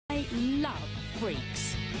I love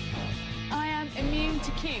freaks. I am immune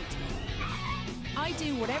to cute. I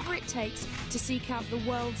do whatever it takes to seek out the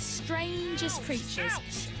world's strangest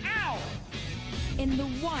creatures in the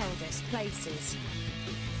wildest places.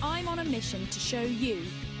 I'm on a mission to show you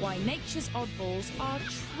why nature's oddballs are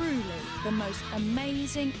truly the most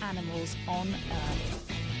amazing animals on Earth.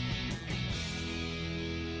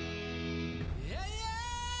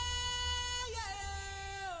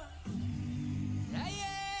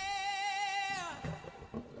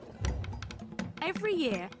 Every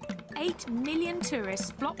year, 8 million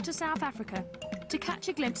tourists flock to South Africa to catch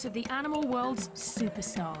a glimpse of the animal world's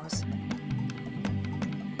superstars,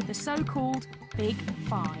 the so-called Big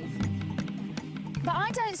Five. But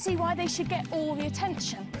I don't see why they should get all the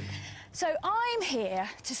attention. So I'm here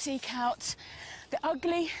to seek out the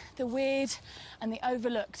ugly, the weird, and the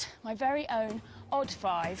overlooked. My very own odd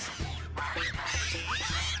five.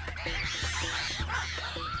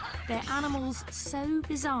 They're animals so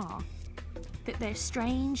bizarre that their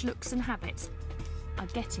strange looks and habits are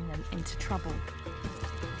getting them into trouble.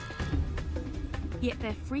 Yet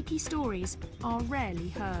their freaky stories are rarely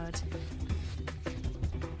heard.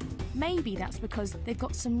 Maybe that's because they've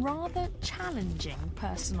got some rather challenging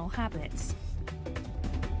personal habits.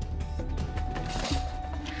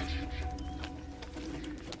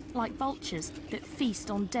 Like vultures that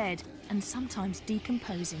feast on dead and sometimes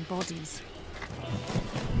decomposing bodies.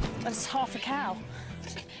 That's half a cow.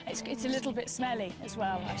 It's a little bit smelly as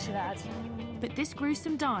well, I should add. But this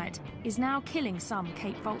gruesome diet is now killing some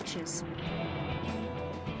Cape vultures.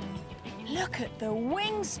 Look at the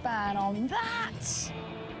wingspan on that!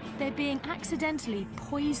 They're being accidentally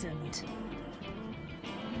poisoned.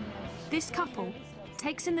 This couple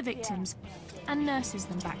takes in the victims and nurses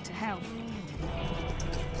them back to health.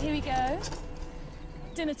 Here we go.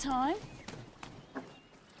 Dinner time.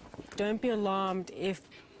 Don't be alarmed if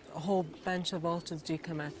a whole bunch of vultures do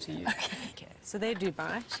come up to you. Okay. So they do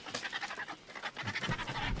bite.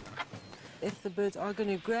 If the birds are going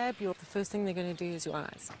to grab you, the first thing they're going to do is your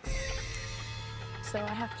eyes. So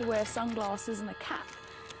I have to wear sunglasses and a cap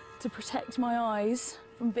to protect my eyes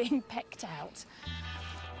from being pecked out.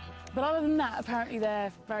 But other than that, apparently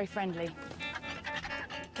they're very friendly.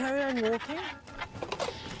 Carry on walking.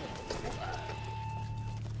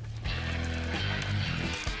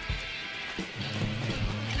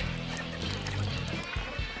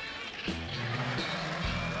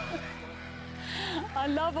 I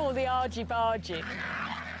love all the argy-bargy.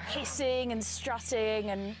 Hissing and strutting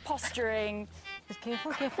and posturing. Just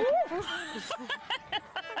careful, careful, careful.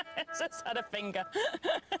 Just had a finger.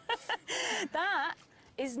 That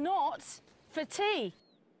is not for tea.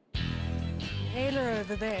 Ayla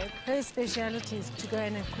over there, her speciality is to go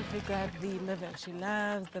in and quickly grab the liver. She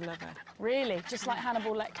loves the liver. Really? Just like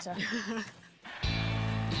Hannibal Lecter?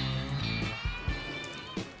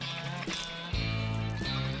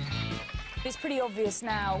 It's pretty obvious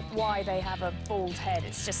now why they have a bald head.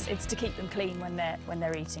 It's to keep them clean when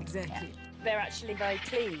they're eating. Exactly. Yeah. They're actually very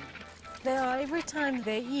clean. They are. Every time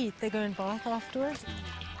they eat, they go and bath afterwards.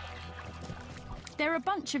 They're a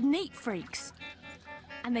bunch of neat freaks,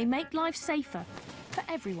 and they make life safer for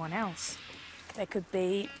everyone else. There could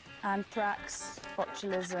be anthrax,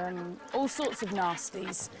 botulism, all sorts of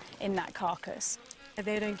nasties in that carcass.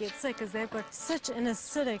 They don't get sick because they've got such an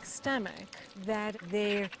acidic stomach that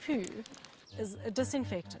their poo is a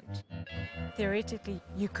disinfectant. Theoretically,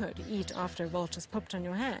 you could eat after a vulture's pooped on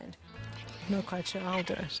your hand. I'm not quite sure I'll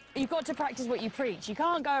do it. You've got to practice what you preach. You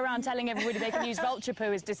can't go around telling everybody they can use vulture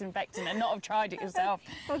poo as disinfectant and not have tried it yourself.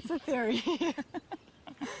 That's a theory.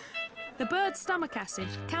 The bird's stomach acid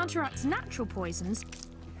counteracts natural poisons,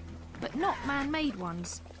 but not man-made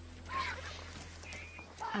ones.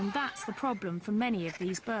 And that's the problem for many of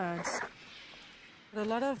these birds. A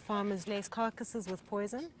lot of farmers lace carcasses with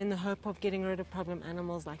poison in the hope of getting rid of problem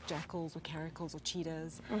animals like jackals or caracals or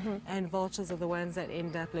cheetahs. And vultures are the ones that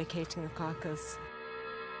end up locating the carcass.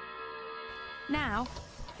 Now,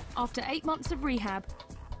 after 8 months of rehab,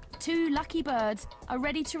 2 lucky birds are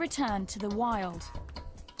ready to return to the wild.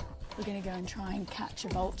 We're going to go and try and catch a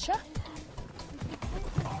vulture.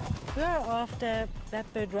 We're after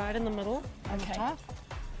that bird right in the middle. On the top.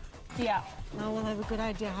 Yeah. Now we'll have a good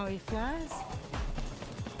idea how he flies.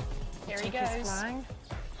 Here he Check goes. He's flying.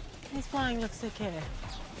 His flying looks okay.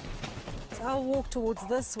 So I'll walk towards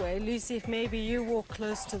this way. Lucy, if maybe you walk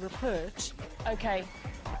close to the perch. Okay.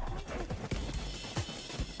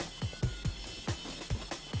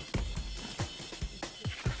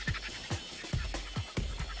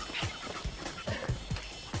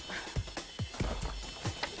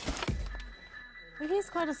 Well, he's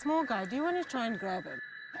quite a small guy. Do you want to try and grab him?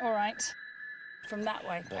 All right. from that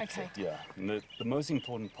way. That's okay. it, yeah. And the most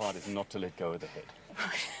important part is not to let go of the head.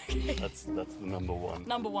 That's the number one.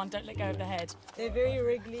 Number one, don't let go of the head. They're very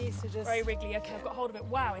wriggly, so just... Very wriggly. Okay, I've got hold of it.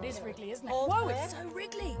 Wow, it is wriggly, isn't it? Hold Whoa, higher. it's so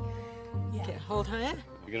wriggly. Yeah. Okay, hold higher.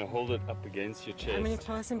 You're going to hold it up against your chest. I'm going to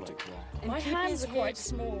pass him like that. and My keep hand's his quite head-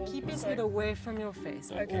 small, Keep his so- head away from your face.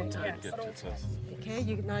 Don't Okay, all time yeah, get at all too close.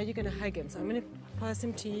 Okay, now you're going to hug him. So I'm going to pass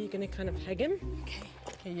him to you. You're going to kind of hug him. Okay.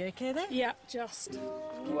 Okay, you okay there? Yeah, just.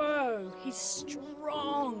 Whoa, he's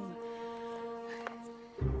strong.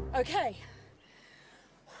 Okay.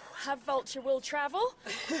 Have Vulture will travel.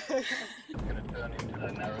 Going to turn into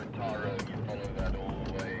the narrow tar road. You follow that all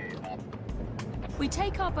the way up. We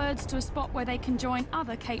take our birds to a spot where they can join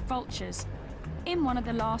other Cape vultures in one of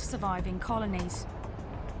the last surviving colonies.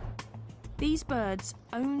 These birds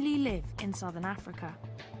only live in southern Africa.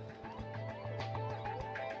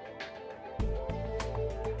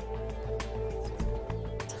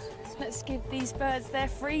 Let's give these birds their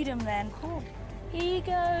freedom then. Cool. Here you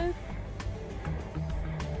go.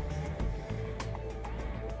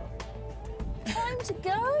 Time to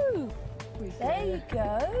go. There you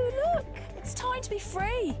go. Look, it's time to be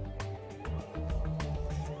free.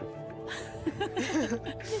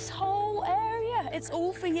 This whole area, it's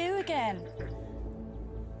all for you again.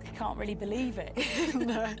 I can't really believe it.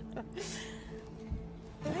 No.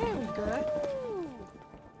 There we go.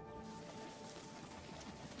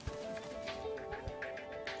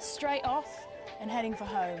 Straight off and heading for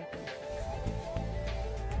home.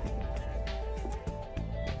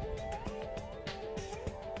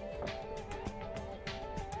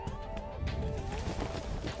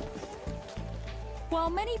 While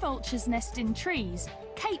many vultures nest in trees,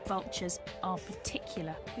 Cape vultures are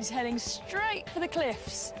particular. He's heading straight for the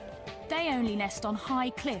cliffs. They only nest on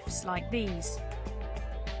high cliffs like these.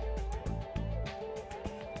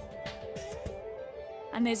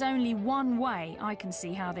 And there's only one way I can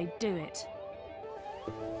see how they do it.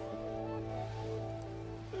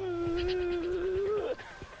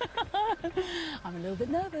 I'm a little bit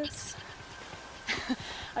nervous.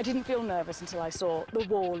 I didn't feel nervous until I saw the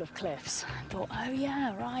wall of cliffs. I thought, oh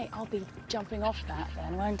yeah, right, I'll be jumping off that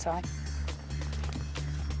then, won't I?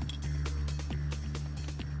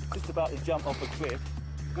 Just about to jump off a cliff.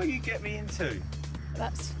 What you get me into?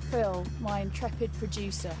 That's Phil, my intrepid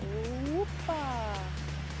producer. Whoopa!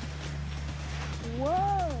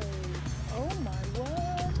 Whoa! Oh my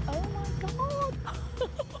word! Oh my god!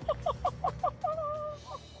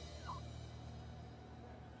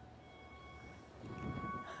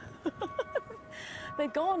 They're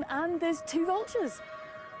gone, and there's two vultures.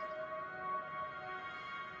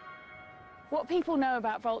 What people know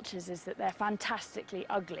about vultures is that they're fantastically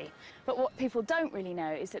ugly, but what people don't really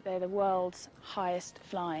know is that they're the world's highest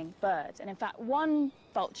flying birds. And in fact, one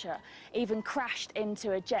vulture even crashed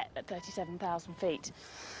into a jet at 37,000 feet.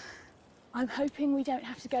 I'm hoping we don't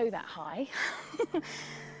have to go that high.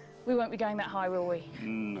 We won't be going that high, will we?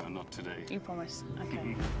 No, not today. You promise?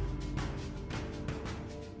 Okay.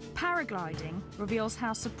 Paragliding reveals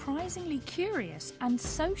how surprisingly curious and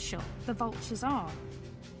social the vultures are.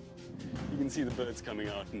 You can see the birds coming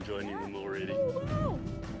out and joining them already. Oh, wow.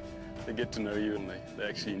 They get to know you and they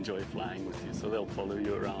actually enjoy flying with you, so they'll follow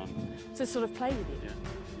you around. So sort of play with you.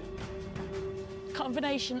 Yeah.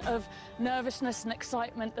 Combination of nervousness and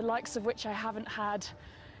excitement, the likes of which I haven't had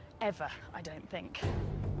ever, I don't think.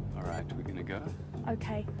 All right, we're gonna go,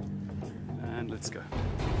 Okay. and let's go.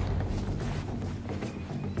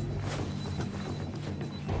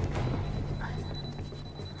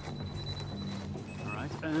 All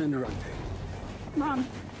right, and run. Run.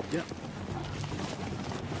 Yeah.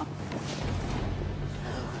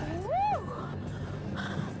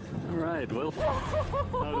 All right, well,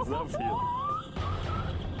 how does that feel?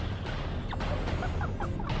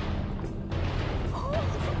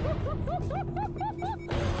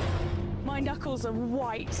 My knuckles are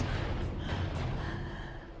white.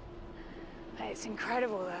 It's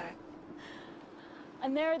incredible though.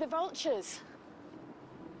 And there are the vultures.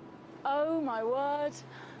 Oh my word.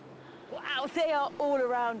 Wow, they are all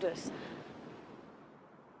around us.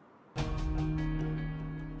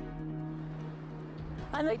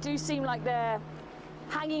 And they do seem like they're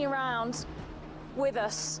hanging around with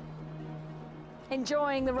us,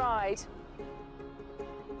 enjoying the ride.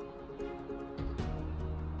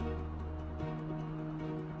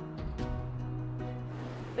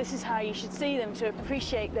 This is how you should see them to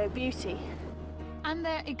appreciate their beauty. And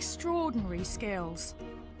their extraordinary skills.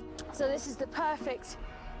 So this is the perfect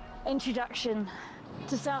introduction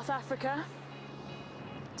to South Africa.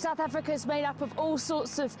 South Africa is made up of all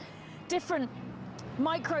sorts of different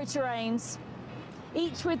micro-terrains,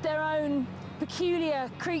 each with their own peculiar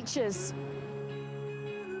creatures.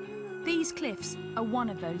 These cliffs are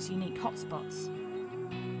one of those unique hotspots.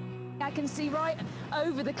 I can see right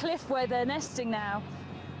over the cliff where they're nesting now.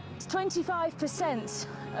 25%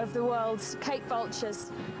 of the world's Cape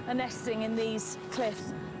vultures are nesting in these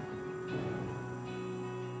cliffs.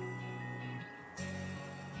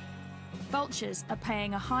 Vultures are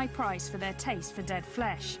paying a high price for their taste for dead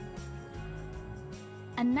flesh.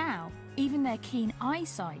 And now, even their keen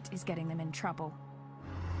eyesight is getting them in trouble.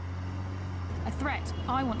 A threat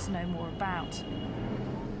I want to know more about.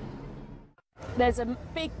 There's a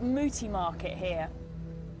big muti market here.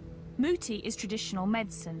 Muti is traditional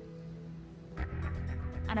medicine.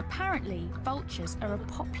 And apparently, vultures are a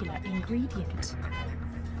popular ingredient.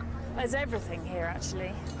 There's everything here,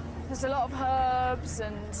 actually. There's a lot of herbs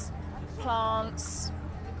and plants,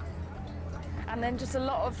 and then just a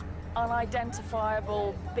lot of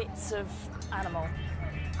unidentifiable bits of animal.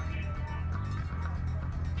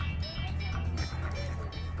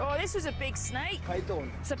 Oh, this was a big snake.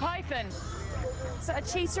 Python. It's a python. Is that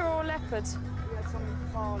a cheetah or a leopard?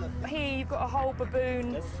 Here you've got a whole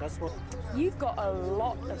baboon. That's what. You've got a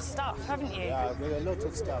lot of stuff, haven't you? Yeah, there are a lot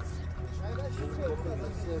of stuff.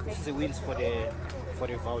 This is the wings for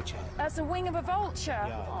the vulture. That's a wing of a vulture.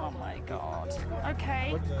 Yeah. Oh my God.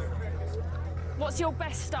 Okay. What's your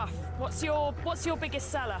best stuff? What's your biggest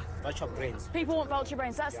seller? Vulture brains. People want vulture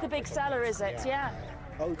brains. That's the big seller, is it? Yeah.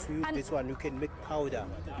 How to use And- this one? You can make powder.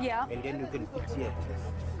 Yeah. And then you can put here.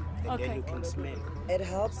 And Okay. then you can smell. It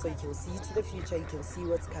helps so you can see to the future, you can see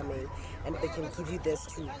what's coming, and they can give you this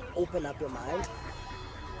to open up your mind.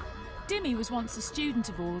 Dimmy was once a student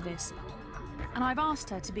of all this, and I've asked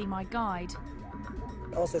her to be my guide.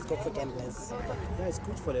 Also, it's good for gamblers. Yeah, it's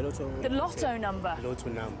good for the lotto. The lotto number. Lotto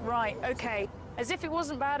number. Right, okay. As if it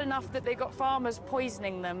wasn't bad enough that they got farmers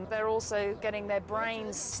poisoning them, they're also getting their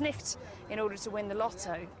brains sniffed in order to win the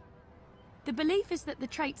lotto. The belief is that the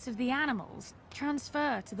traits of the animals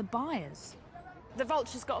transfer to the buyers. The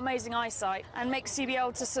vulture's got amazing eyesight and makes you be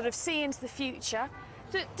able to sort of see into the future.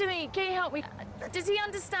 So, Demi, can you help me? Does he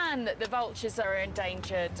understand that the vultures are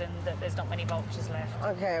endangered and that there's not many vultures left?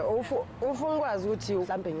 Okay, ufungwazi ukuthi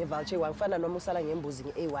mhlambe ngevulture wangifana noma usala ngembuzi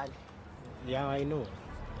nge-A1. Yeah, I know.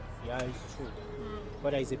 Yeah, it's true.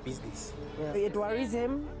 But it's a business. Yeah. It worries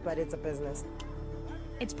him, but it's a business.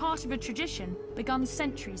 It's part of a tradition begun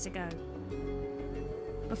centuries ago,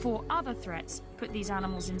 before other threats put these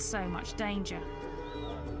animals in so much danger.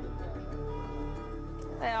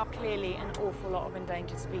 There are clearly an awful lot of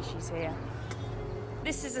endangered species here.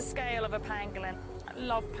 This is a scale of a pangolin. I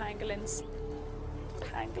love pangolins.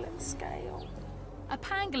 Pangolin scale. A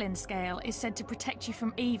pangolin scale is said to protect you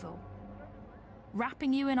from evil,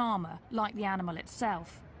 wrapping you in armour like the animal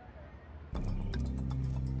itself.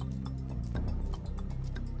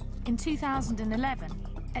 In 2011,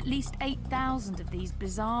 at least 8,000 of these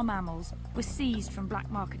bizarre mammals were seized from black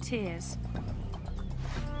marketeers.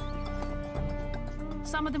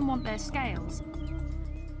 Some of them want their scales,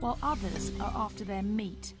 while others are after their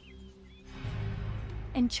meat.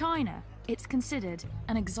 In China, it's considered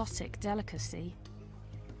an exotic delicacy.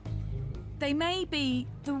 They may be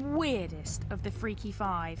the weirdest of the freaky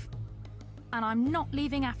five, and I'm not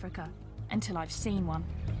leaving Africa until I've seen one.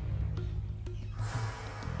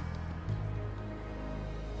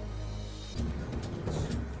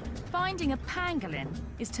 Finding a pangolin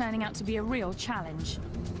is turning out to be a real challenge.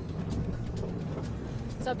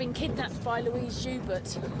 So I've been kidnapped by Louise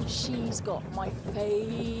Joubert. She's got my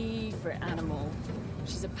favourite animal.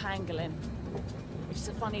 She's a pangolin, which is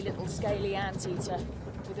a funny little scaly anteater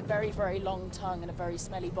with a very, very long tongue and a very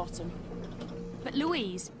smelly bottom. But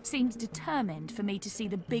Louise seems determined for me to see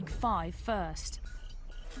the big five first.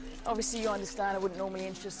 Obviously, you understand I wouldn't normally be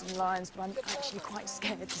interested in lions, but I'm actually quite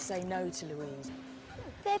scared to say no to Louise.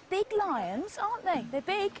 They're big lions, aren't they? They're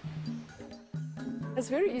big. It's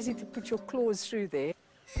very easy to put your claws through there.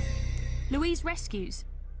 Louise rescues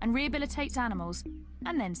and rehabilitates animals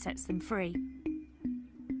and then sets them free.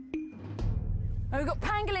 Oh, we've got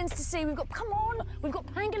pangolins to see. Come on, we've got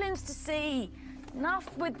pangolins to see.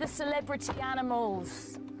 Enough with the celebrity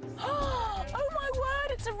animals. Oh my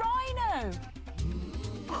word, it's a rhino.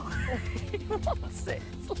 What's it?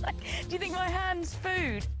 It's like, do you think my hand's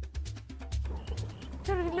food?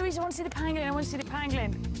 Louise, I want to see the pangolin. I want to see the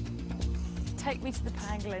pangolin. Take me to the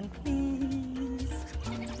pangolin, please.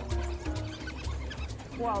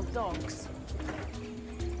 Wild dogs.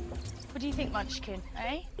 What do you think, Munchkin,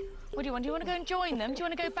 eh? What do you want? Do you want to go and join them? Do you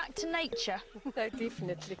want to go back to nature? No,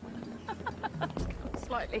 definitely.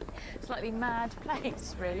 Slightly mad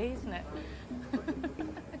place, really, isn't it?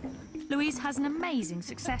 Louise has an amazing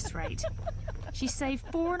success rate. She's saved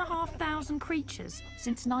 4,500 creatures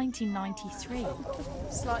since 1993.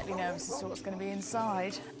 Slightly nervous as to what's going to be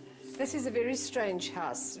inside. This is a very strange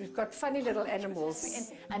house. We've got funny little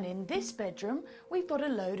animals. And in this bedroom, we've got a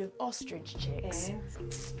load of ostrich chicks. Now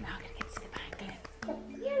I'm going to get to the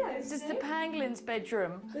pangolin. This is the pangolin's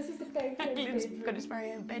bedroom. This is the pangolin's Pangolin's bedroom. got his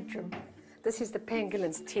very own bedroom. This is the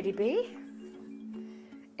pangolin's teddy bear.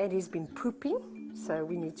 And he's been pooping, so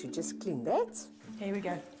we need to just clean that. Here we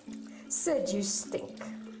go. Sid, you stink.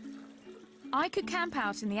 I could camp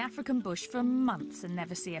out in the African bush for months and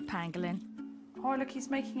never see a pangolin. Oh, look, he's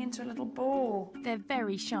making into a little ball. They're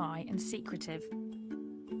very shy and secretive.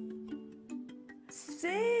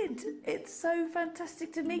 Sid, it's so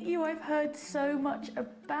fantastic to meet you. I've heard so much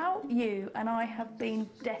about you, and I have been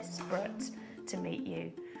desperate to meet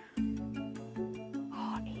you.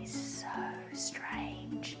 Oh, he's so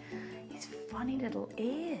strange. His funny little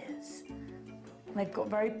ears. They've got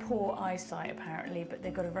very poor eyesight, apparently, but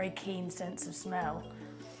they've got a very keen sense of smell.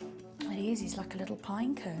 And he's like a little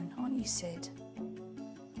pine cone, aren't you, Sid?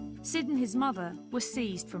 Sid and his mother were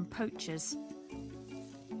seized from poachers.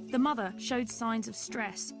 The mother showed signs of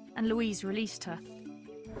stress and Louise released her.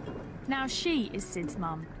 Now she is Sid's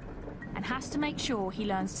mum and has to make sure he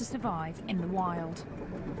learns to survive in the wild.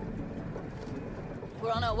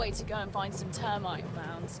 We're on our way to go and find some termite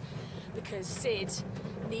mounds because Sid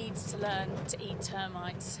needs to learn to eat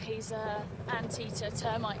termites. He's an anteater,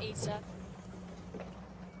 termite eater.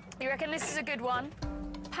 You reckon this is a good one?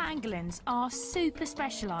 Pangolins are super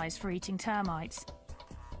specialised for eating termites,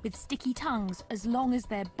 with sticky tongues as long as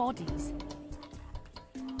their bodies,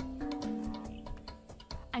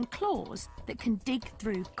 and claws that can dig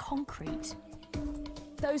through concrete.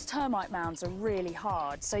 Those termite mounds are really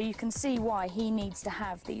hard, so you can see why he needs to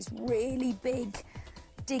have these really big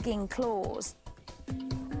digging claws.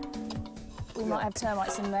 We might have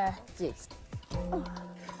termites in there. Yes. Oh.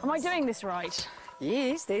 Am I doing this right?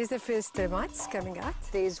 Yes, there's the first termites coming out.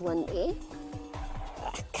 There's one there.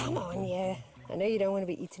 Oh, come on, yeah. I know you don't want to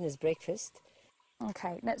be eating his breakfast.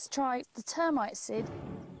 Okay, let's try the termite, Sid.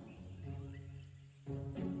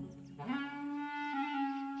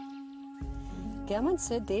 Come on,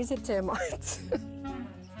 Sid, there's a termite.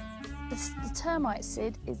 The termite,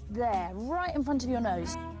 Sid, is there, right in front of your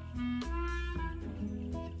nose.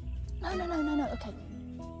 No, okay.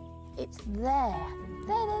 It's there.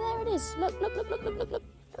 There it is. Look. Look there. Look.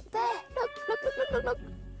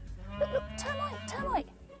 Look, termite.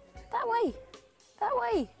 That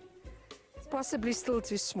way. Possibly still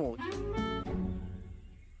too small.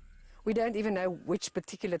 We don't even know which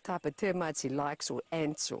particular type of termites he likes, or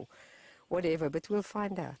ants, or whatever, but we'll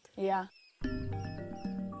find out. Yeah.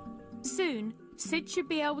 Soon, Sid should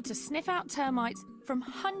be able to sniff out termites from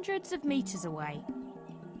hundreds of metres away,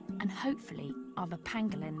 and hopefully other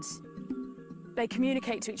pangolins. They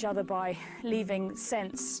communicate to each other by leaving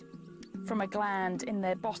scents from a gland in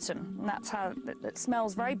their bottom, and that's how it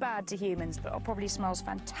smells very bad to humans, but it probably smells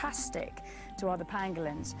fantastic to other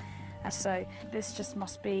pangolins. And so this just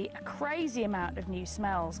must be a crazy amount of new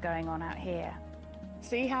smells going on out here.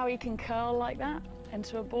 See how he can curl like that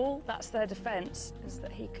into a ball? That's their defense, is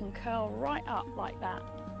that he can curl right up like that.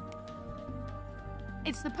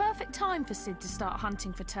 It's the perfect time for Sid to start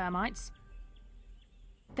hunting for termites.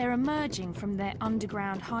 They're emerging from their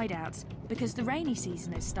underground hideouts because the rainy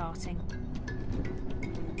season is starting.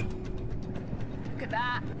 Look at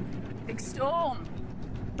that, big storm.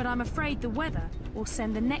 But I'm afraid the weather will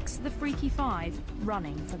send the next of the Freaky Five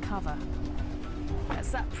running for cover.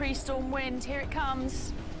 That's that pre-storm wind, here it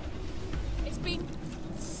comes. It's been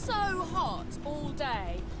so hot all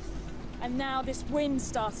day, and now this wind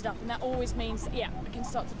started up, and that always means, yeah, I can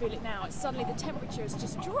start to feel it now. It's suddenly the temperature has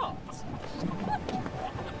just dropped.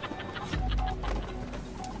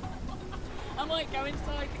 I might go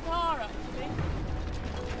inside the car, actually.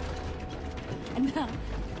 And now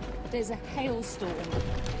there's a hailstorm.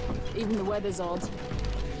 Even the weather's odd.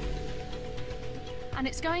 And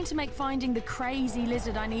it's going to make finding the crazy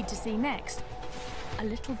lizard I need to see next a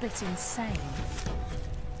little bit insane.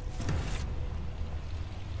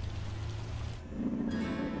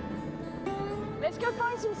 Let's go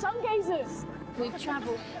find some sun gazers. We've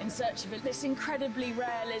travelled in search of this incredibly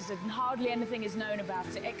rare lizard, and hardly anything is known about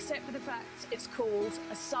it, except for the fact it's called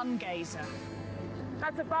a sun gazer.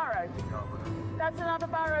 That's a burrow. That's another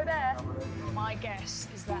burrow there. My guess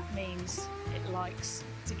is that means it likes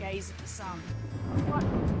to gaze at the sun. What?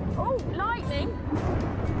 Oh, lightning!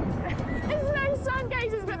 There's no sun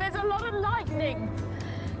gazers, but there's a lot of lightning.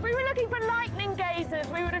 If we were looking for lightning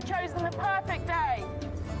gazers, we would have chosen the perfect day.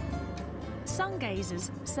 Sun gazers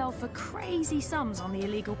sell for crazy sums on the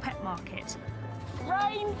illegal pet market.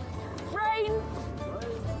 Rain! Rain!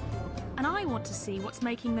 And I want to see what's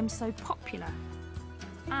making them so popular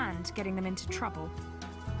and getting them into trouble.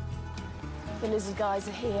 The lizard guys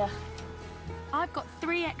are here. I've got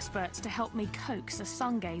 3 experts to help me coax a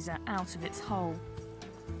sungazer out of its hole.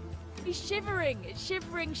 He's shivering. It's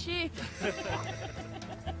shivering shit.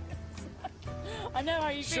 I know how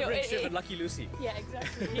you feel. Shivering, Lucky Lucy. Yeah,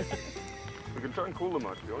 exactly. We can try and cool them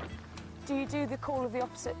out, George. Do you do the call of the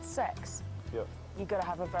opposite sex? Yeah. You've got to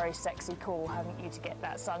have a very sexy call, haven't you, to get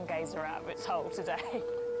that sungazer out of its hole today?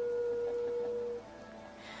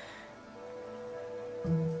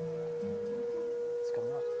 It's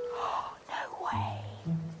coming out. Oh, no way.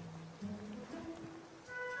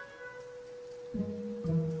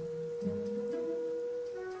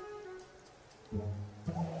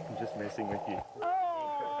 I'm just messing with you. Oh,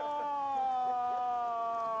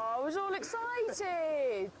 I was all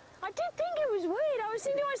excited. I did think it was weird. I was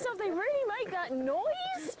thinking to myself, they really make that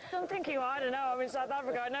noise? I'm thinking, well, I don't know, I'm in South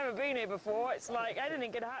Africa, I've never been here before. It's like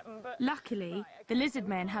anything could happen, but... Luckily, the lizard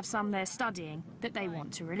men have some they're studying that they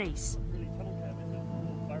want to release.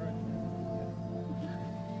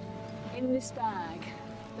 In this bag,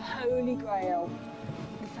 the Holy Grail,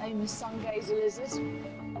 the famous sungazer lizard.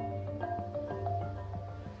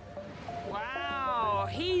 Wow,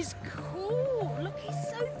 he's cool. Look, he's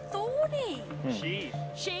so thorny. She.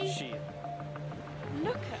 She?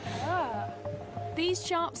 Look at her. These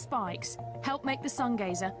sharp spikes help make the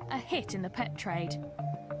sungazer a hit in the pet trade.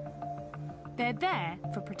 They're there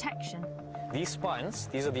for protection. These spines,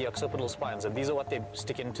 these are the occipital spines, and these are what they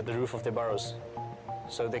stick into the roof of their burrows,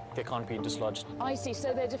 so they can't be dislodged. I see,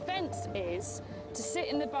 so their defence is to sit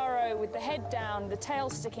in the burrow with the head down, the tail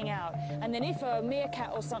sticking out, and then if a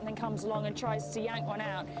meerkat or something comes along and tries to yank one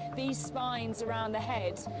out, these spines around the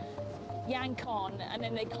head yank on, and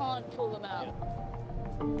then they can't pull them out.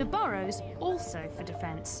 The burrow's also for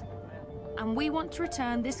defence. And we want to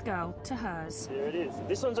return this girl to hers. There it is.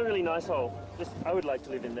 This one's a really nice hole. I would like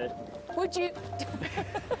to live in there. Would you?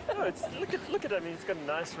 No, look at it. I mean, it's got a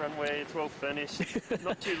nice runway. It's well furnished.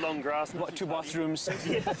 Not too long grass. What, 2 bathrooms?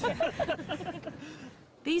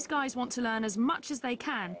 These guys want to learn as much as they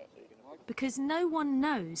can because no one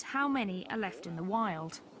knows how many are left in the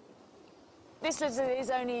wild. This lizard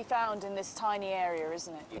is only found in this tiny area,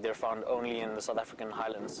 isn't it? They're found only in the South African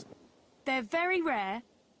highlands. They're very rare.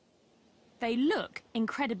 They look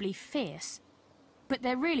incredibly fierce, but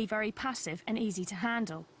they're really very passive and easy to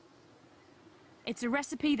handle. It's a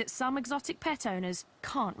recipe that some exotic pet owners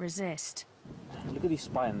can't resist. Look at these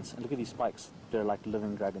spines and look at these spikes. They're like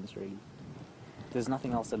living dragons, really. There's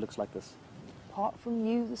nothing else that looks like this. Apart from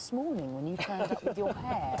you this morning when you turned up with your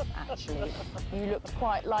hair, actually. You looked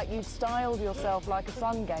quite like you'd styled yourself like a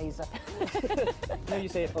sungazer. You know, you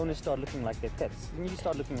say owners start looking like their pets. Then you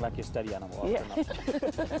start looking like your study animal after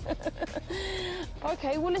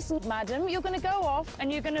OK, well, listen, madam, you're going to go off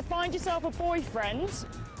and you're going to find yourself a boyfriend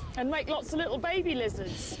and make lots of little baby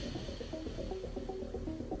lizards.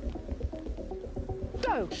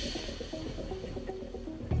 Go!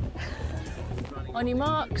 On your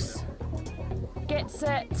marks. Get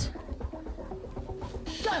set.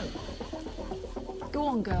 Go! Go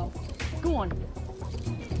on, girl. Go on.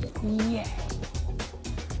 Yeah.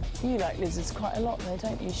 You like lizards quite a lot though,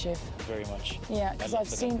 don't you, Shiv? Very much. Yeah, because I've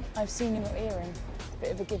seen in your earring. It's a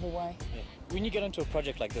bit of a giveaway. Yeah. When you get into a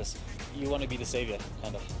project like this, you want to be the saviour,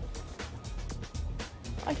 kind of.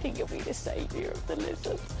 I think you'll be the saviour of the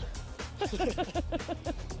lizards.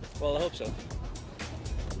 Well, I hope so.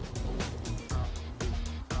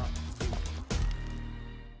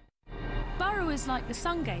 Burrowers like the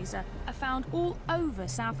sungazer are found all over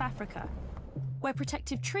South Africa, where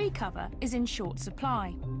protective tree cover is in short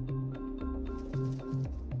supply.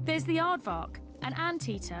 There's the aardvark, an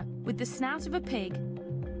anteater with the snout of a pig,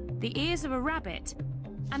 the ears of a rabbit,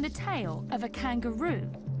 and the tail of a kangaroo.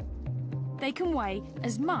 They can weigh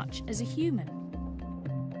as much as a human.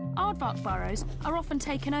 Aardvark burrows are often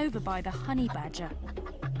taken over by the honey badger.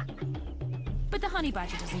 But the honey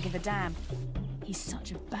badger doesn't give a damn. He's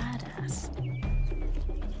such a badass.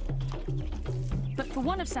 But for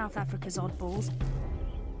one of South Africa's oddballs,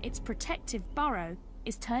 its protective burrow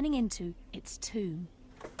is turning into its tomb.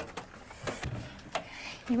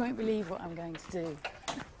 You won't believe what I'm going to do.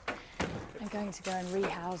 I'm going to go and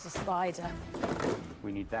rehouse a spider.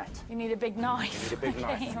 We need that. You need a big knife. We need a big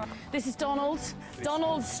knife. This is Donald.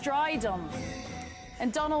 Donald Stridon.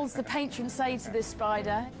 And Donald's the patron saint of this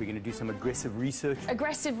spider. We're going to do some aggressive research.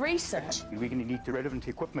 Aggressive research? We're going to need the relevant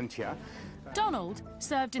equipment here. Donald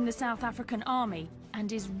served in the South African army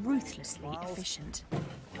and is ruthlessly efficient.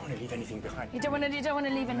 You want want to leave anything behind. You don't want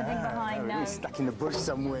to leave anything behind, no. It's stuck in the bush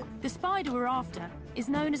somewhere. The spider we're after is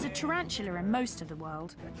known as a tarantula in most of the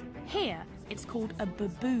world. Here, it's called a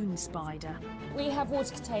baboon spider. We have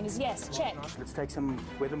water containers, yes, check. Let's take some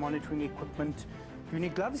weather monitoring equipment. Do you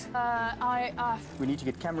need gloves? We We need to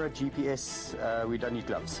get camera, GPS. We don't need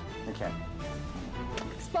gloves. Okay.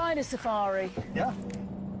 Spider safari. Yeah.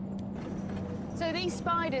 So these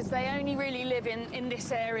spiders, they only really live in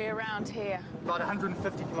this area around here. About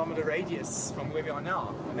 150-kilometer radius from where we are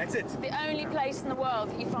now, and that's it. The only place in the world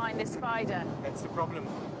that you find this spider. That's the problem.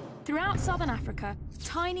 Throughout southern Africa,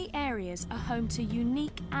 tiny areas are home to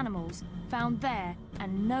unique animals found there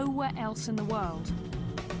and nowhere else in the world.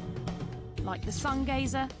 Like the sun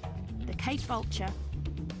gazer, the Cape vulture,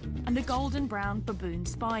 and the golden brown baboon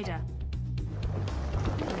spider.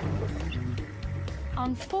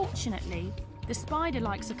 Unfortunately, the spider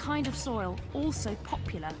likes a kind of soil also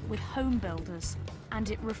popular with home builders, and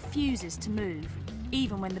it refuses to move,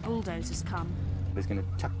 even when the bulldozers come. It's going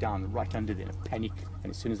to tuck down right under there, panic,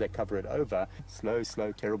 and as soon as they cover it over, slow,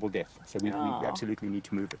 terrible death. So we absolutely need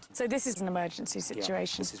to move it. So this is an emergency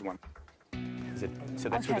situation. Yeah, this is one. So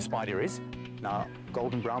that's where the spider is. Now,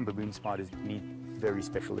 golden brown baboon spiders need very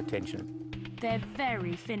special attention. They're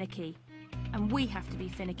very finicky, and we have to be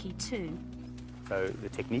finicky too. So the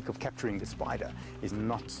technique of capturing the spider is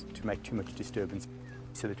not to make too much disturbance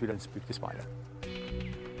so that we don't spook the spider.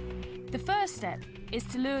 The first step is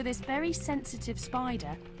to lure this very sensitive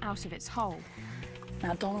spider out of its hole.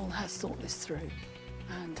 Now, Donald has thought this through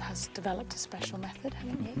and has developed a special method,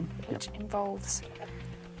 haven't you? Which involves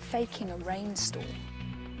faking a rainstorm.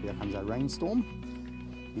 Here comes our rainstorm.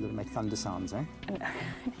 You've got to make thunder sounds, eh?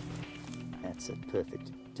 That's it,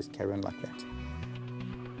 perfect. Just carry on like that.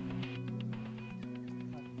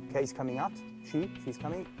 Kay's coming out. She's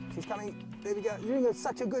coming. She's coming. There we go. You're doing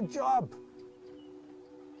such a good job.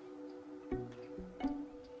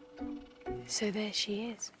 So there she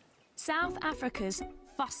is. South Africa's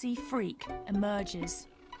fussy freak emerges.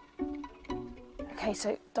 Okay,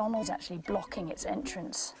 so Donald's actually blocking its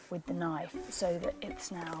entrance with the knife so that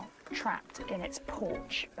it's now trapped in its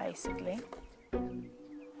porch, basically.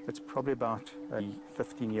 It's probably about a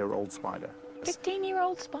 15-year-old spider.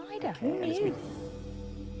 15-year-old spider? Who knew?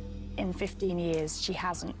 In 15 years, she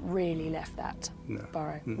hasn't really left that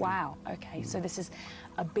burrow. Wow, okay, so this is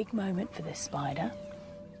a big moment for this spider.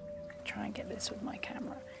 Try and get this with my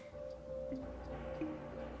camera.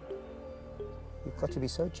 You've got to be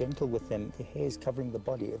so gentle with them. The hair is covering the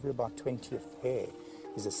body. Every about 20th hair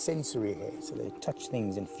is a sensory hair, so they touch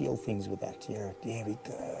things and feel things with that. Here, there we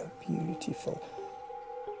go, beautiful.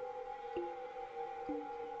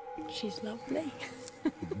 She's lovely.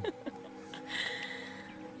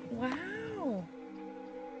 Wow.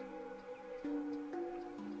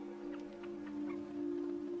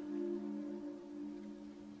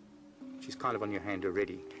 She's kind of on your hand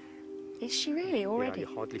already. Is she really already? Yeah,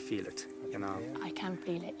 you hardly feel it. You know. I can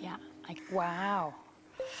feel it, yeah. Wow.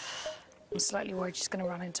 I'm slightly worried she's going to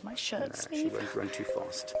run into my shirt sleeve. She won't run too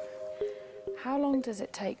fast. How long does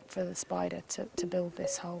it take for the spider to build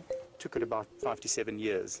this hole? Took it about 5 to 7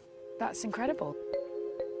 years. That's incredible.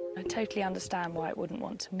 I totally understand why it wouldn't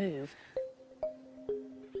want to move.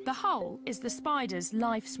 The hole is the spider's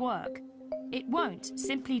life's work. It won't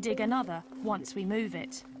simply dig another once we move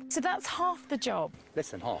it. So that's half the job. Less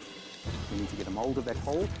than half. We need to get a mould of that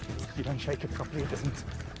hole. If you don't shake it properly, it doesn't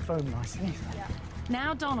foam nicely. Yeah.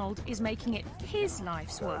 Now Donald is making it his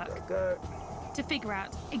life's work to figure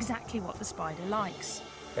out exactly what the spider likes.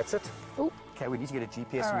 That's it. Ooh. Okay, we need to get a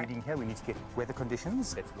GPS reading here. We need to get weather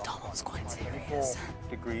conditions. Donald's quite 24 serious.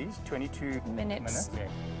 degrees, 22 minutes. Yeah.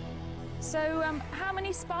 So how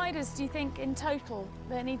many spiders do you think in total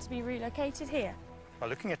there need to be relocated here? Well,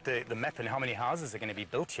 looking at the map and how many houses are going to be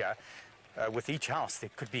built here, with each house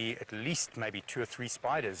there could be at least maybe 2 or 3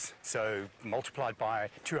 spiders. So multiplied by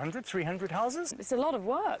 200, 300 houses. It's a lot of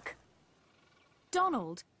work.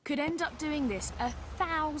 Donald could end up doing this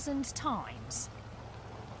 1,000 times.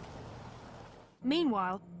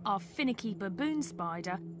 Meanwhile, our finicky baboon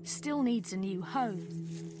spider still needs a new home.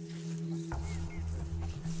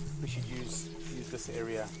 We should use this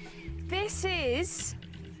area. This is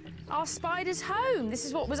our spider's home. This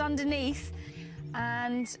is what was underneath.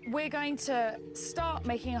 And we're going to start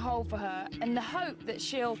making a hole for her in the hope that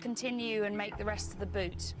she'll continue and make the rest of the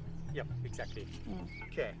boot. Yep, exactly.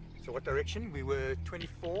 Okay, so what direction? We were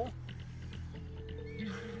 24. What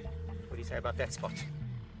do you say about that spot?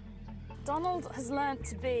 Donald has learnt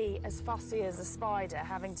to be as fussy as a spider,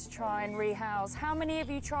 having to try and rehouse. How many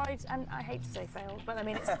have you tried? And I hate to say failed, but I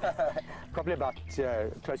mean it's... Probably about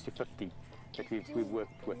close to 50. that we've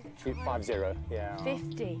worked with. 50, yeah.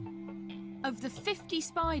 50. Of the 50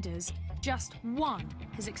 spiders, just one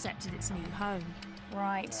has accepted its new home.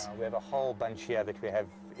 Right. We have a whole bunch here that we have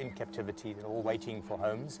in captivity. They're all waiting for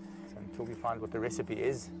homes. So until we find what the recipe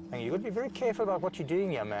is. And you've got to be very careful about what you're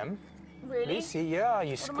doing here, ma'am. Really? Lucy, yeah,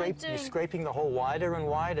 you're scraping the hole wider and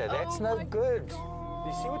wider. That's no good. Do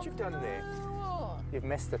you see what you've done there? You've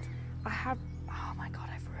messed it. I have... Oh, my God,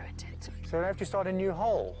 I've ruined it. So I have to start a new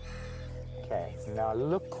hole. Okay, now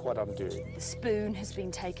look what I'm doing. The spoon has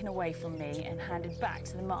been taken away from me and handed back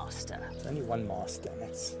to the master. There's only one master, and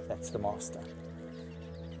that's the master.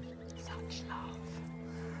 Such love.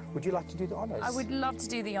 Would you like to do the honours? I would love to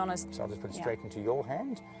do the honours. So I'll just put it straight into your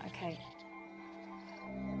hand. Okay.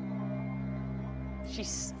 She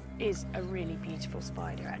is a really beautiful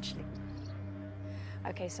spider, actually.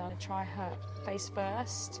 Okay, so I'll try her face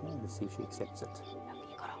first. Oh, let's see if she accepts it.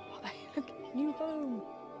 You got a new home.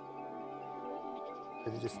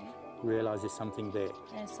 You just realise there's something there.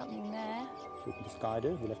 There's something there. So we can just guide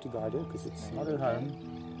her. We'll have to guide her because it's not her home.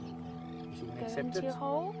 Is she going to accept into your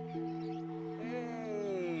hole.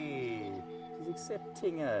 Hey, she's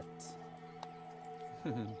accepting it.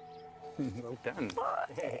 Well done.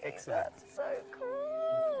 Excellent. That's so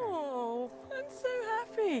cool. I'm so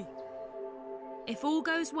happy. If all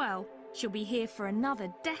goes well, she'll be here for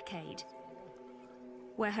another decade,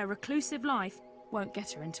 where her reclusive life won't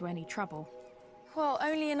get her into any trouble. Well,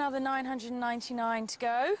 only another 999 to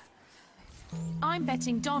go. I'm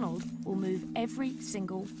betting Donald will move every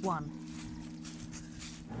single one.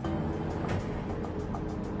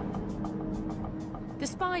 The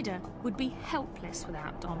spider would be helpless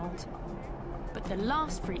without Donald. But the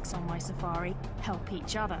last freaks on my safari help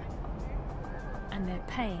each other. And they're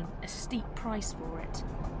paying a steep price for it.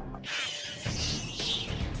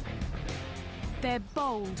 They're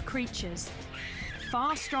bold creatures,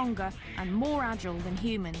 far stronger and more agile than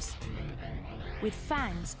humans, with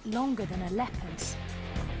fangs longer than a leopard's.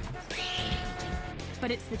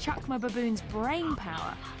 But it's the Chukma baboon's brain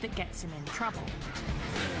power that gets him in trouble.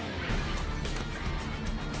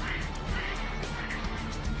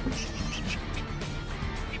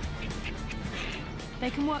 They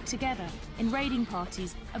can work together in raiding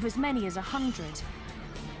parties of as many as 100.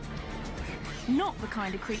 Not the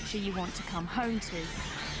kind of creature you want to come home to.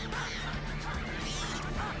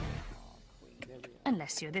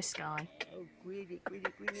 Unless you're this guy.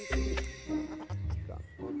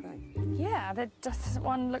 Yeah, that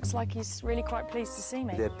one looks like he's really quite pleased to see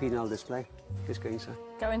me. The penal display. Just go inside.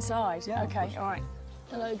 Go inside? Yeah, okay, all right.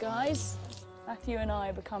 Hello, guys. Matthew and I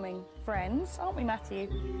are becoming friends, aren't we, Matthew?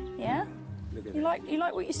 Yeah? You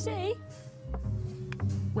like what you see?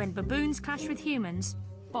 When baboons clash with humans,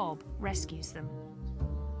 Bob rescues them.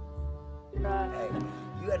 Hey,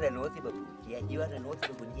 you are a naughty baboon. Yeah, you are a naughty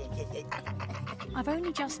baboon. Yeah. I've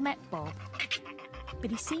only just met Bob,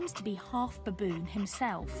 but he seems to be half baboon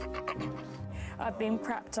himself. I've been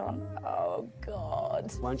crapped on. Oh,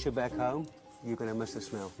 God. Once you're back home, you're going to miss the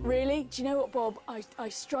smell. Really? Do you know what, Bob? I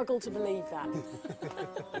struggle to believe that.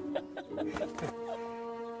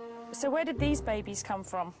 So where did these babies come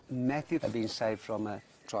from? Matthew had been saved from a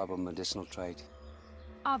tribal medicinal trade.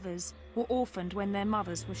 Others were orphaned when their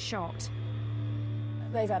mothers were shot.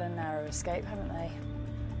 They've had a narrow escape, haven't they?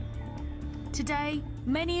 Today,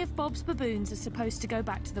 many of Bob's baboons are supposed to go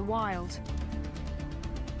back to the wild.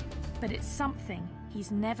 But it's something he's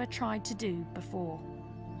never tried to do before.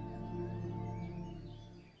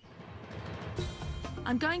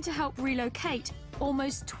 I'm going to help relocate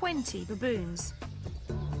almost 20 baboons.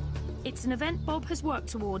 It's an event Bob has worked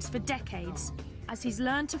towards for decades, as he's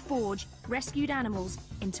learned to forge rescued animals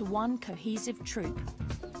into one cohesive troop.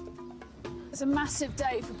 It's a massive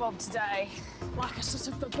day for Bob today. Like a sort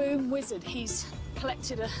of baboon wizard, he's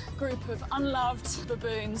collected a group of unloved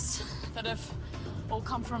baboons that have all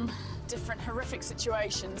come from different horrific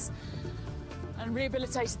situations and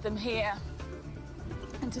rehabilitated them here.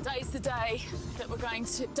 And today's the day that we're going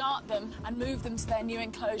to dart them and move them to their new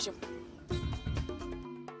enclosure.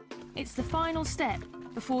 It's the final step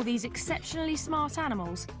before these exceptionally smart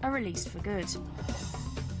animals are released for good.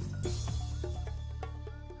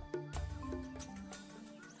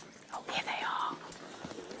 Oh, here they are.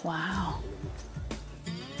 Wow.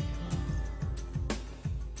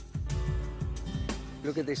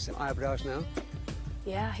 Look at these eyebrows now.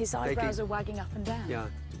 Yeah, his eyebrows are wagging up and down. Yeah,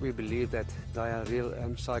 we believe that they are real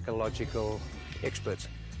psychological experts.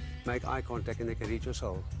 Make eye contact and they can read your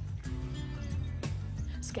soul.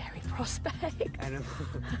 Scary prospect.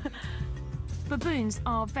 Baboons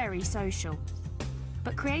are very social,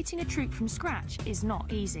 but creating a troop from scratch is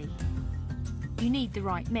not easy. You need the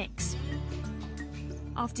right mix.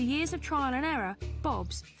 After years of trial and error,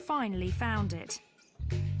 Bob's finally found it.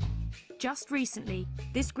 Just recently,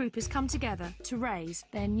 this group has come together to raise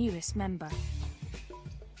their newest member.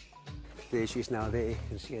 There she is now there. You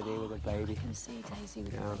can see her there with a baby. You can see Daisy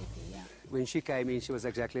with a baby, yeah. When she came in, she was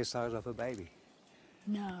exactly the size of a baby.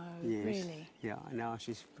 No, Yes. really? Yeah, now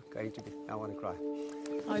she's going to be... I want to cry.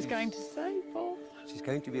 I was going to say, Paul. She's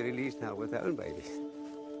going to be released now with her own baby.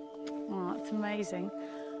 Oh, that's amazing.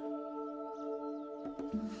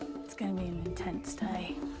 It's going to be an intense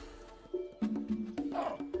day.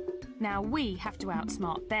 Now we have to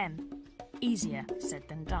outsmart them. Easier said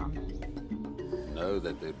than done. Know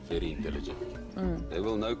that they're very intelligent. They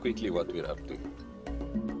will know quickly what we're up to.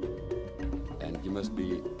 And you must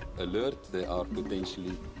be alert. They are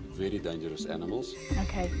potentially very dangerous animals.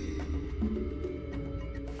 Okay.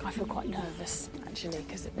 I feel quite nervous, actually,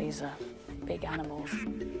 because these are big animals.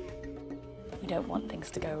 We don't want things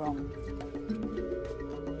to go wrong.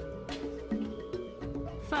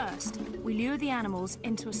 First, we lure the animals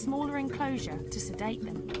into a smaller enclosure to sedate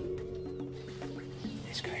them.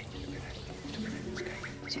 It's going.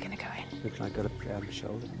 Is he going to go in? Looks like got a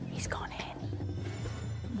shoulder. He's gone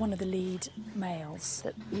in. One of the lead males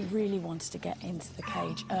that we really wanted to get into the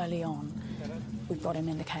cage early on, we've got him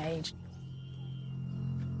in the cage.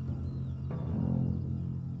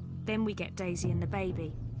 Then we get Daisy and the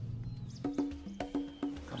baby.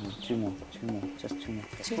 Come on, two more, just two more.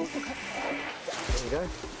 Two more, okay. There you go.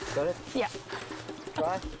 Got it? Yeah.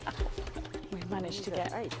 Try. We've managed to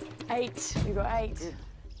get 8. We've got 8. Good.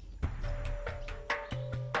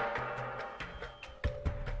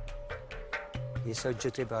 He's so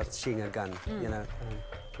jittery about seeing a gun, you know,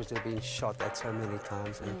 because they've been shot at so many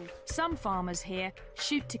times. And Some farmers here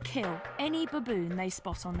shoot to kill any baboon they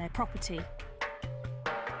spot on their property.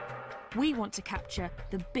 We want to capture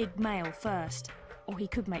the big male first, or he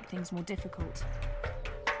could make things more difficult.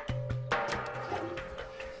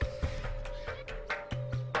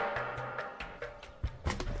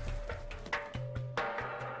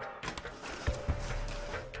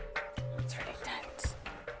 It's really tense.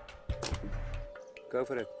 Go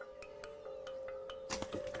for it.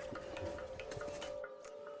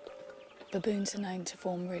 Baboons are known to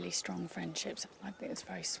form really strong friendships. I think it's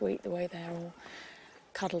very sweet the way they're all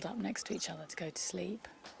cuddled up next to each other to go to sleep.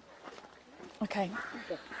 Okay,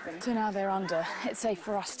 so now they're under. It's safe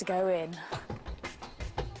for us to go in.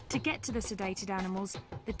 To get to the sedated animals,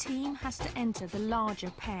 the team has to enter the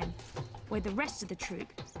larger pen, where the rest of the troop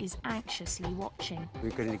is anxiously watching.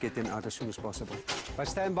 We're going to get them out as soon as possible. But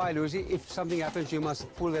stand by, Lucy. If something happens, you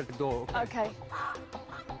must pull at the door. Okay.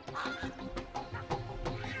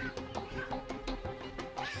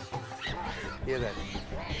 Hear that?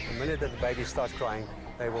 The minute that the baby starts crying,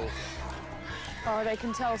 they will... Oh, they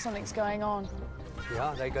can tell something's going on.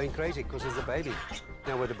 Yeah, they're going crazy because it's the baby.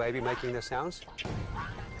 Now with the baby making the sounds,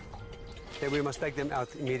 then we must take them out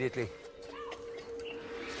immediately.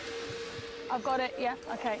 I've got it, yeah,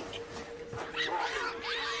 okay.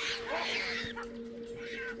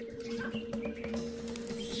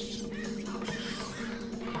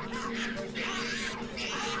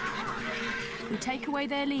 We take away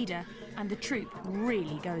their leader, and the troop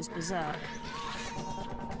really goes berserk.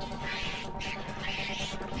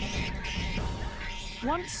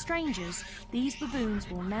 Once strangers, these baboons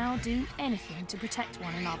will now do anything to protect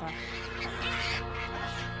one another.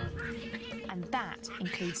 And that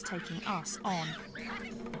includes taking us on.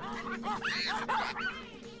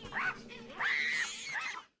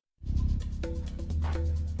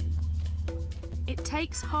 It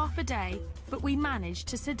takes half a day, but we manage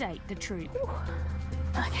to sedate the troop.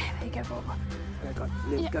 Okay, there you go, Bob. I got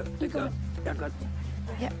it. Let go. Let go. I got it.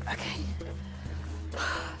 Yep, okay.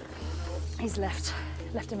 He's left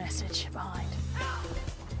a message behind.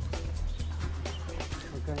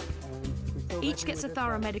 Okay. Each gets a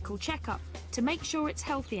thorough medical checkup to make sure it's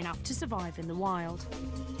healthy enough to survive in the wild.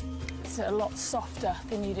 It's a lot softer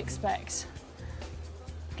than you'd expect,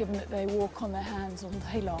 given that they walk on their hands all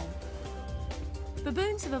day long.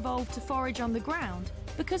 Baboons have evolved to forage on the ground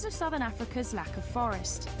because of southern Africa's lack of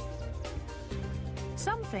forest.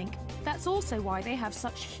 Some think that's also why they have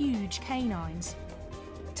such huge canines,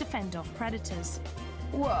 to fend off predators.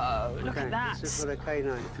 Whoa, look at that. This is for the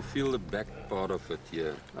canine. If you feel the back part of it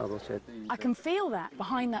here. I will set. I can feel that.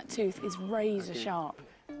 Behind that tooth is razor sharp.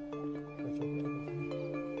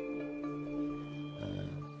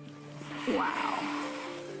 Wow.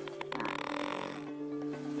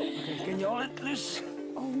 Okay, can you hold it loose?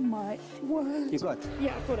 Oh my word. You got?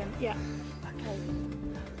 Yeah, I've got him, yeah. Okay.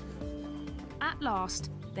 At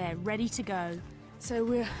last, they're ready to go. So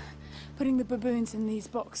we're putting the baboons in these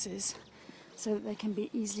boxes so that they can be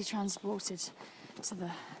easily transported to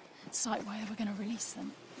the site where we're going to release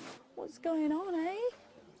them. What's going on, eh?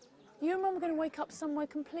 You and Mum are going to wake up somewhere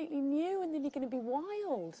completely new and then you're going to be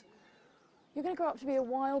wild. You're going to grow up to be a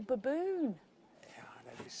wild baboon. Yeah,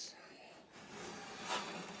 that is...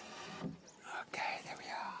 Okay, there we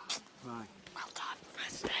are. Right. Well done,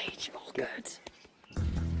 first stage, all good.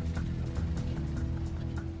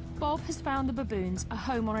 Bob has found the baboons a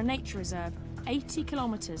home on a nature reserve 80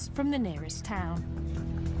 kilometres from the nearest town.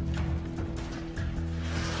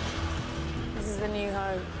 This is the new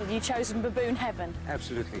home. Have you chosen baboon heaven?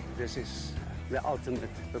 Absolutely. This is the ultimate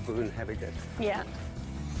baboon habitat. Yeah.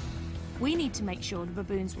 We need to make sure the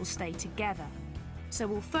baboons will stay together. So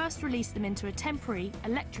we'll first release them into a temporary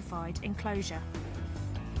electrified enclosure.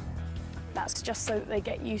 That's just so that they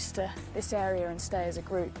get used to this area and stay as a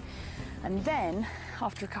group. And then,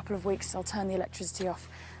 after a couple of weeks, I'll turn the electricity off,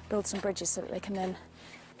 build some bridges so that they can then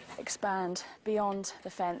expand beyond the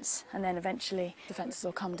fence, and then eventually the fences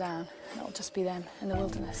will come down and it'll just be them in the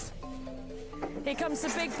wilderness. Here comes the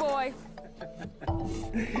big boy.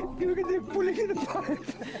 Look at them pulling in the pipe.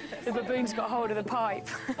 The baboon's got hold of the pipe.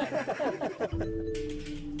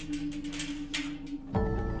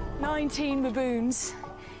 19 baboons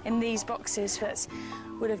in these boxes that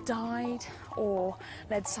would have died or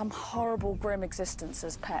led some horrible, grim existence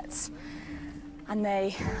as pets. And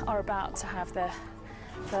they are about to have their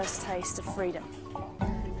first taste of freedom.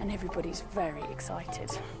 And everybody's very excited.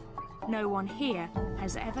 No one here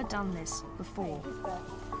has ever done this before.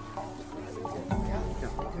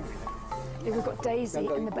 We've got Daisy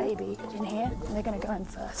and the baby in here, and they're going to go in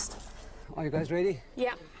first. Are you guys ready?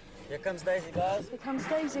 Yeah. Here comes Daisy, guys. Here comes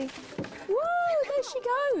Daisy. Woo! There she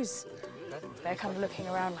goes. They're kind of looking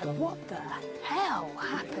around like, what the hell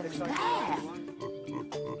happened there?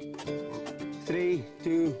 3,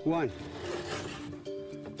 2, 1.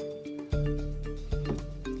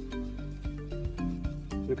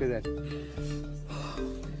 Look at that.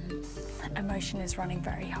 Emotion is running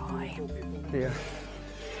very high. Yeah.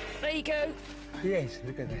 There you go. Yes,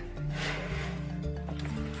 look at that.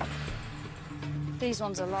 These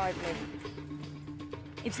ones are lively.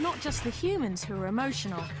 It's not just the humans who are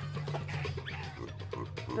emotional.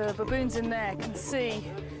 The baboons in there can see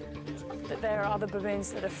that there are other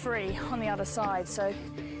baboons that are free on the other side, so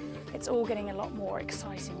it's all getting a lot more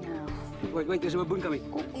exciting now. Wait, there's a baboon coming.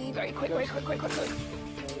 Oh, very quick, quick, quick, quick, quick, quick.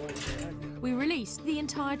 We released the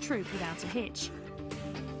entire troop without a hitch.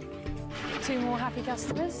 2 more happy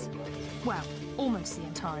customers. Well, almost the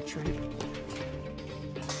entire troop.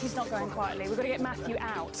 He's not going quietly. We've got to get Matthew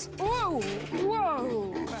out. Whoa!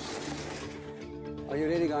 Whoa! Are you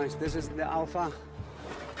ready, guys? This is the alpha.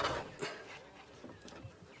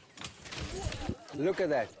 Look at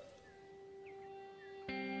that.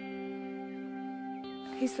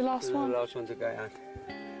 He's the last one. The last one to go out.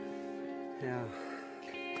 Yeah.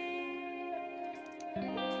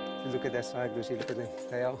 Look at that side, Lucy. Look at them.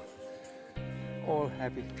 They are all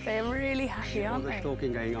happy. They're really happy, aren't they? All the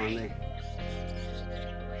talking going on there.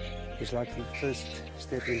 It's like the first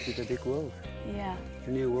step into the big world. Yeah. A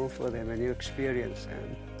new world for them, a new experience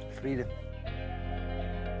and freedom.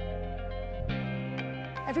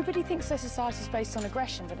 Everybody thinks their society is based on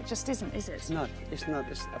aggression, but it just isn't, is it? It's not. It's not.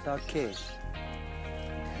 It's about care.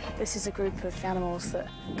 This is a group of animals that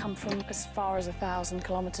come from as far as 1,000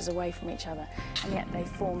 kilometres away from each other, and yet they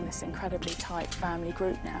form this incredibly tight family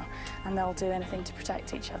group now, and they'll do anything to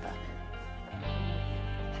protect each other.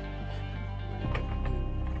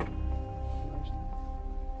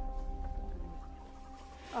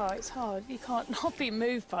 Oh, it's hard. You can't not be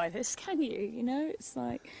moved by this, can you? You know, it's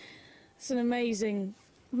like, it's an amazing,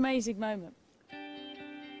 amazing moment.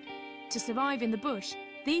 To survive in the bush,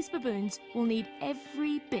 these baboons will need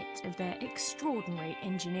every bit of their extraordinary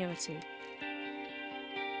ingenuity.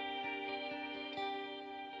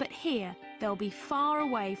 But here, they'll be far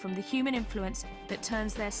away from the human influence that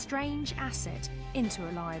turns their strange asset into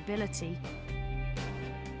a liability.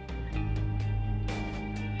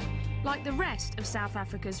 Like the rest of South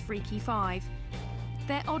Africa's Freaky Five,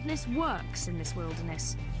 their oddness works in this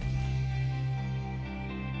wilderness.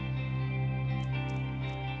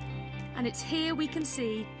 And it's here we can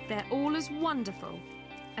see they're all as wonderful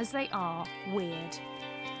as they are weird.